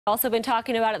Also been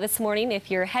talking about it this morning. If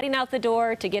you're heading out the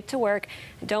door to get to work,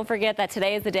 don't forget that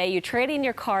today is the day you trade in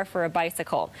your car for a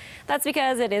bicycle. That's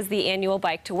because it is the annual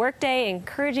Bike to Work Day,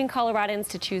 encouraging Coloradans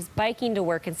to choose biking to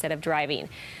work instead of driving.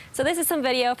 So this is some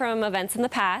video from events in the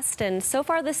past, and so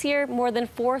far this year, more than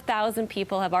 4,000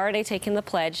 people have already taken the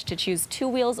pledge to choose two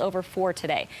wheels over four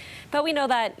today. But we know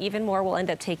that even more will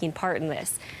end up taking part in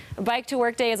this. Bike to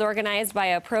Work Day is organized by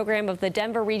a program of the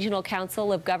Denver Regional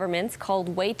Council of Governments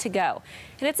called Way to Go.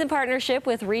 And it's in partnership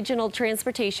with regional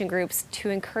transportation groups to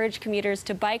encourage commuters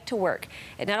to bike to work.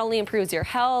 It not only improves your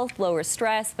health, lowers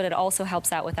stress, but it also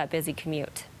helps out with that busy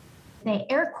commute. The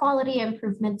air quality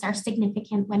improvements are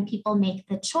significant when people make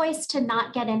the choice to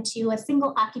not get into a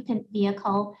single occupant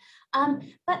vehicle.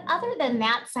 But other than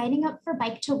that, signing up for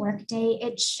Bike to Work Day,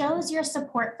 it shows your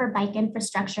support for bike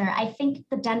infrastructure. I think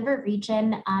the Denver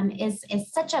region is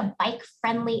such a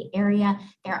bike-friendly area.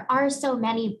 There are so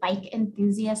many bike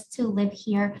enthusiasts who live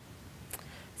here.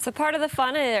 So part of the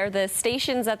fun are the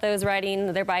stations that those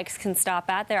riding their bikes can stop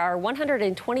at. There are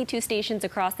 122 stations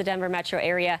across the Denver metro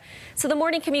area. So the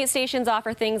morning commute stations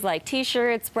offer things like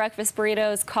t-shirts, breakfast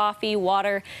burritos, coffee,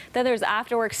 water. Then there's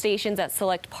after-work stations at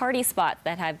select party spots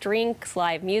that have drinks,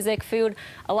 live music, food.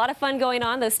 A lot of fun going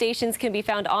on. Those stations can be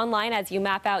found online as you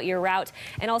map out your route.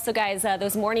 And also, guys,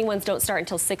 those morning ones don't start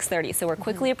until 6:30. So we're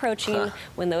quickly approaching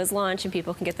when those launch and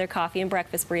people can get their coffee and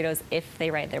breakfast burritos if they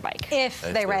ride their bike. If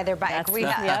they ride their bike.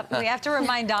 We have to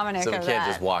remind Dominic so of that. So we can't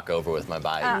just walk over with my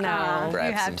bike. No.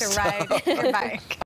 You have to ride your bike.